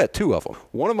 You got 2 of them.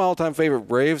 One of my all-time favorite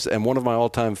Braves and one of my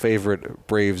all-time favorite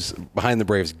Braves, Behind the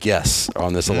Braves guests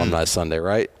on this Alumni Sunday,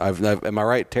 right? Am I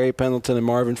right? Terry Pendleton and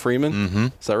Marvin Freeman? Mm-hmm.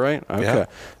 Is that right? Okay. Yeah.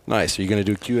 Nice. Are you going to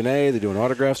do Q&A? They're doing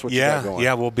autographs? What you got going?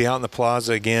 Yeah, we'll be out in the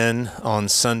plaza again on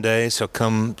Sunday, so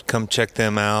come check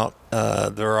them out.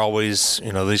 They're always,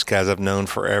 these guys I've known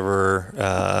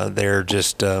forever. They're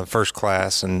just first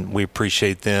class, and we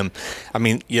appreciate them. I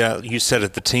mean, you said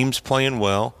it, the team's playing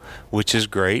well, which is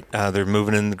great. They're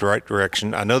moving in the right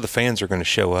direction. I know the fans are going to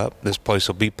show up. This place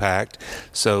will be packed.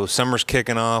 So summer's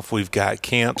kicking off. We've got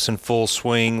camps in full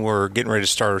swing. We're getting ready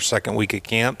to start our second week of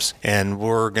camps, and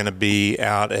we're going to be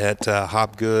out at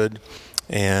Hobgood.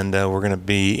 And we're going to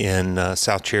be in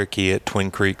South Cherokee at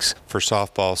Twin Creeks for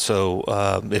softball. So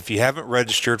if you haven't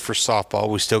registered for softball,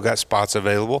 we still got spots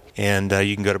available. And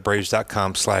you can go to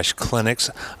Braves.com/clinics.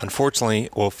 Fortunately,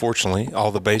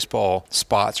 all the baseball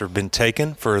spots have been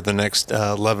taken for the next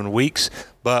 11 weeks.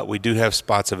 But we do have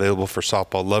spots available for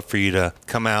softball. Love for you to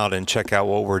come out and check out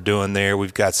what we're doing there.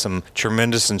 We've got some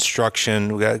tremendous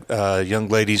instruction. We've got young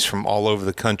ladies from all over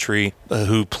the country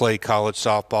who play college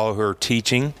softball who are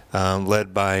teaching,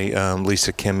 led by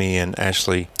Lisa Kimmy and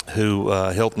Ashley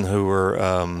Hilton, who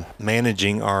are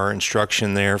managing our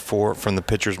instruction there from the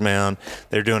pitcher's mound.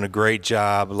 They're doing a great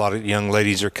job. A lot of young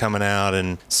ladies are coming out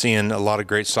and seeing a lot of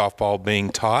great softball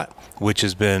being taught, which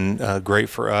has been great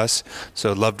for us. So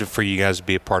I'd love for you guys to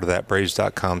be a part of that,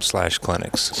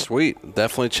 Braves.com/clinics. Sweet.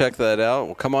 Definitely check that out.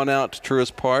 Well, come on out to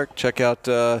Truist Park. Check out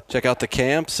the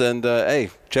camps, and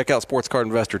check out Sports Card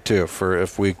Investor too,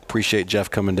 if we appreciate Jeff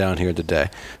coming down here today.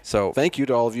 So thank you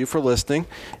to all of you for listening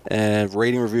and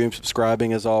rating, reviewing,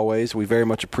 subscribing as always. We very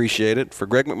much appreciate it. For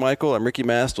Greg McMichael, I'm Ricky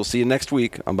Mast. We'll see you next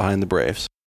week on Behind the Braves.